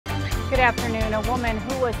Good afternoon. A woman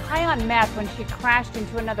who was high on meth when she crashed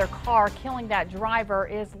into another car, killing that driver,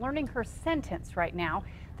 is learning her sentence right now.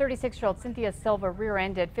 36-year-old Cynthia Silva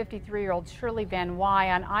rear-ended 53-year-old Shirley Van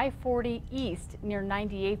Wy on I-40 East near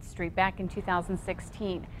 98th Street back in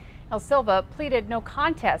 2016. Now, Silva pleaded no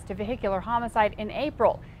contest to vehicular homicide in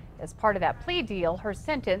April. As part of that plea deal, her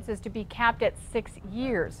sentence is to be capped at 6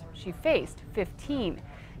 years. She faced 15.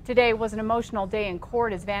 Today was an emotional day in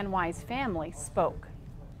court as Van Wy's family spoke.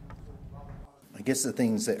 I guess the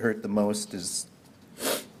things that hurt the most is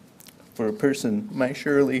for a person, my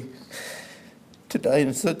Shirley, to die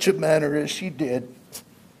in such a manner as she did.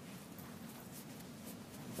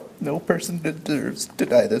 No person deserves to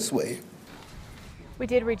die this way. We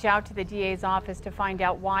did reach out to the DA's office to find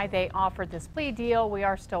out why they offered this plea deal. We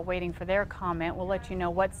are still waiting for their comment. We'll let you know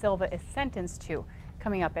what Silva is sentenced to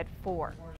coming up at 4.